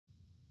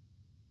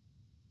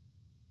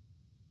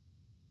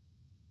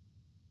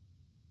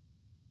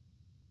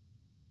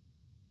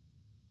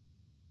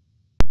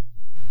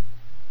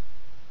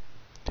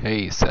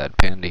Hey, Sad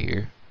Panda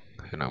here,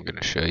 and I'm going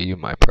to show you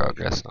my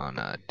progress on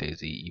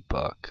Daisy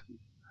Epoch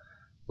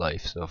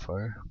Life so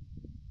far,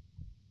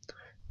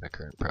 my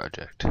current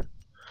project.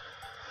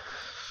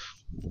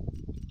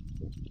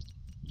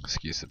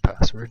 Excuse the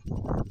password.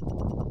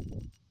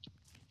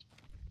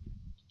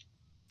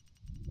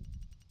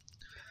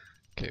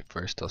 Okay,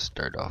 first I'll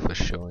start off with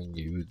showing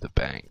you the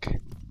bank.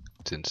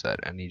 It's inside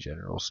any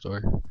general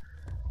store.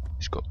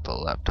 Just go up to the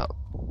laptop.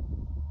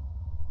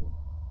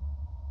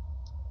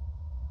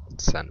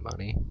 Send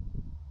money.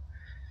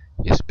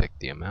 You just pick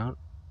the amount,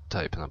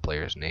 type in the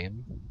player's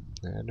name,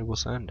 and it will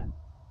send.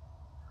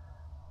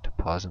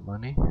 Deposit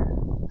money.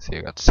 See,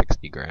 I got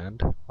 60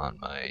 grand on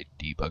my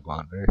debug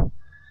monitor.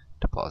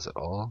 Deposit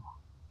all.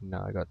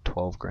 Now I got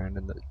 12 grand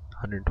in the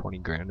 120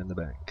 grand in the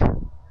bank.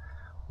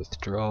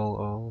 Withdrawal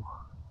all.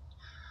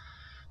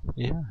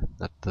 Yeah,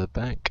 at the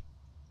bank.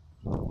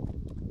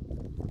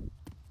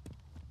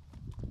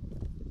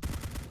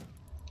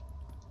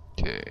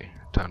 Okay,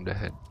 time to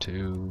head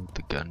to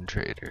the gun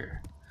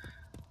trader,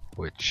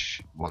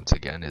 which once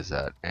again is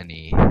at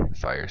any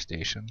fire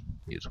station.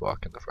 You just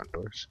walk in the front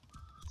doors.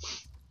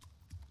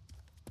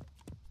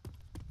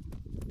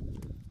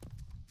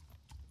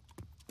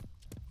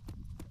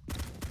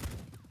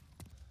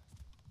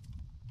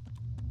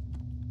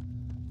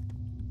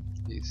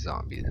 These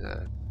zombies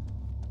at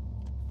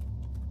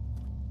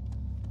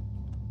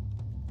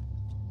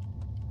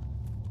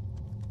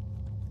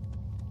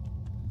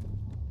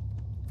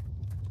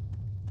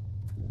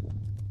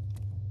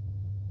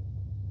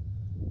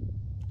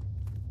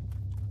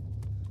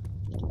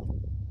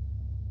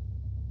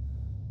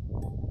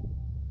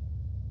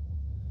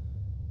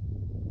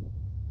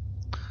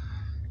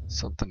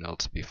something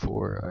else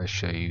before I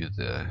show you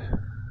the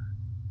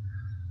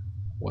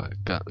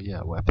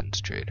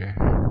weapons trader.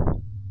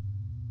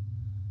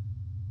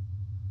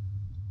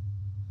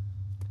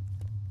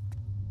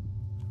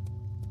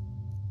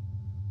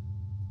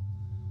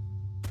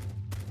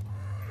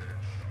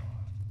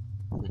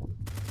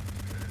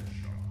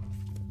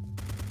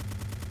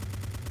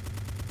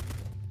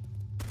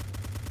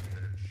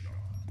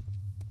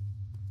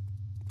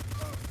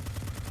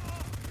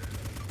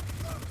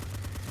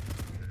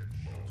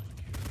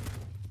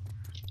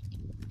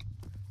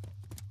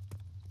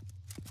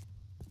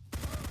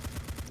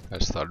 I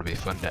just thought it'd be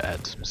fun to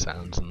add some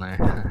sounds in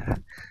there.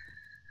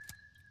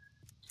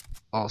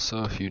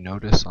 Also, if you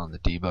notice on the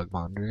debug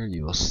monitor,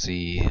 you will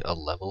see a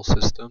level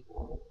system.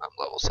 I'm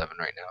level 7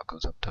 right now, it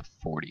goes up to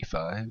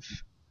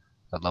 45.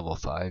 At level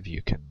 5,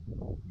 you can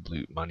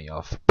loot money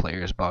off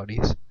players'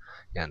 bodies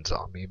and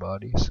zombie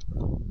bodies,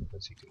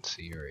 as you can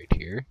see right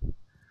here.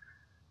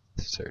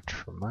 Search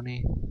for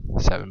money.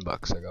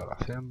 $7 I got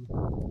off him.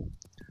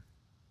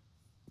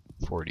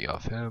 40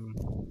 off him.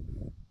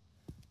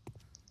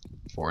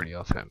 40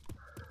 off him.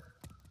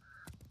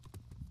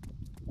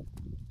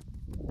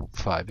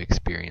 5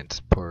 experience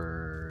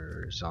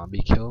per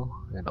zombie kill,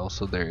 and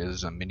also there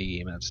is a mini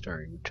game at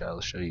starting, which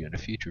I'll show you in a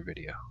future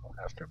video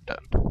after I'm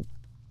done.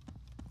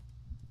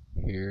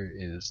 Here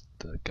is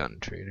the gun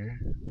trader.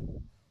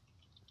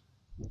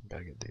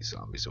 Gotta get these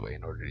zombies away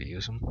in order to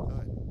use them.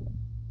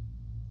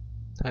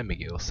 Hi,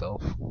 Miguel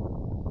self.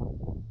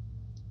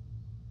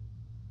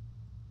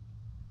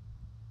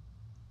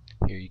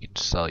 Here you can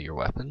sell your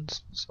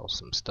weapons, sell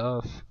some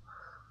stuff.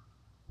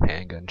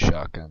 Handguns,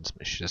 shotguns,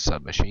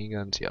 submachine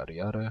guns, yada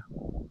yada.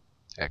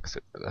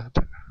 Exit for that.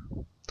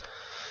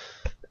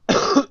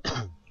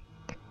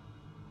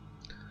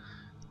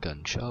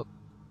 Gun shop.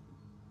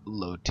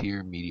 Low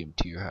tier, medium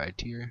tier, high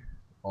tier.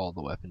 All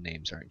the weapon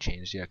names aren't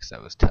changed yet because I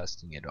was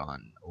testing it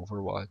on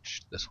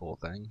Overwatch, this whole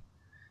thing.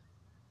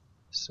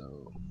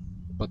 So,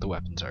 but the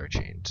weapons are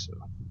changed, so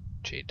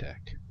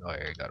J-Tech. Oh, I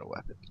already got a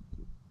weapon.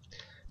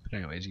 But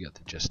anyways, you got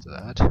the gist of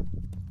that.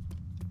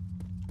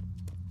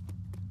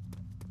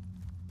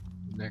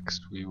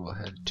 Next, we will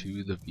head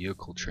to the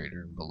vehicle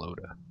trader in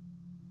Belota.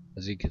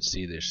 As you can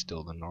see, there's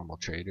still the normal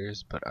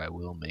traders, but I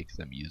will make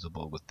them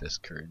usable with this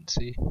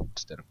currency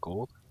instead of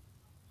gold.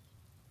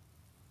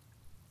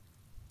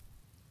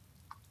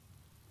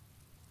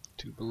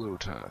 To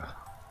Belota.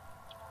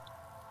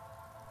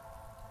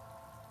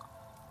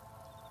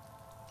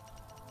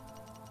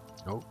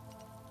 Oh,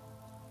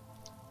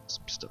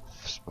 some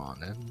stuff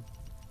spawned in.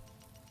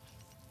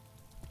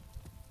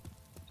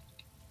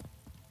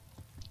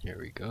 Here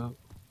we go.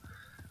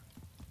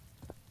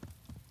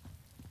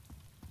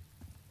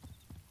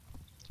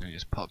 And he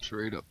just pops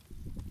right up.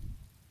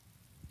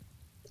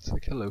 It's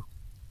like, hello.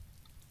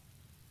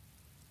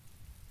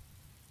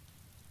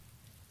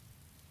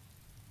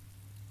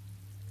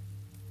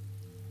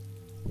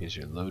 Here's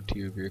your low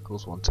tier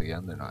vehicles. Once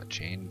again, they're not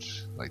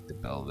changed. Like the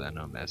Bell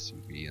Venom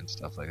SUV and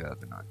stuff like that,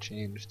 they're not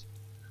changed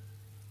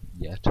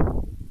yet.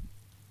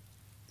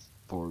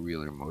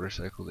 Four-wheeler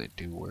motorcycle, they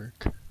do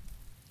work.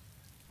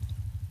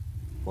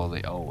 Well,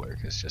 they all work,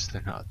 it's just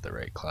they're not the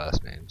right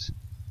class names.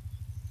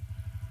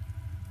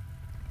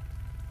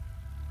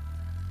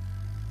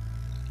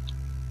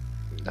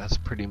 That's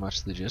pretty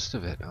much the gist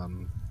of it.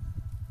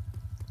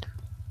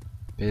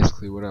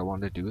 Basically what I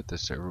wanted to do with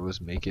this server was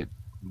make it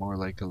more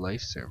like a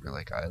life server,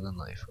 like Island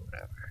Life or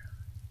whatever.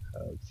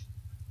 Have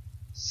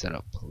set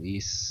up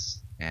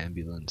police,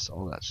 ambulance,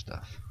 all that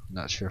stuff. I'm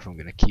not sure if I'm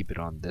gonna keep it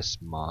on this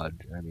mod,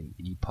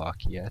 Epoch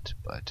yet,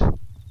 but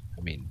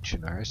I mean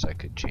Chinaris, I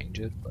could change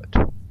it, but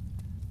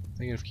I'm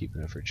thinking of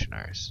keeping it for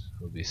Chinaris.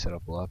 It'll be set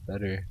up a lot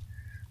better,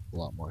 a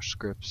lot more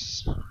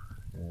scripts,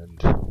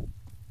 and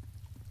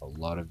a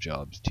lot of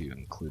jobs too,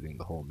 including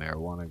the whole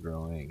marijuana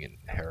growing and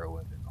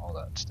heroin and all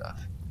that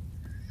stuff.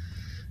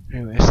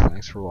 Anyways,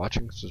 thanks for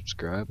watching,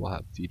 subscribe, I'll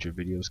have future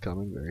videos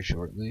coming very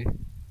shortly.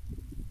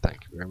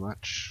 Thank you very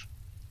much.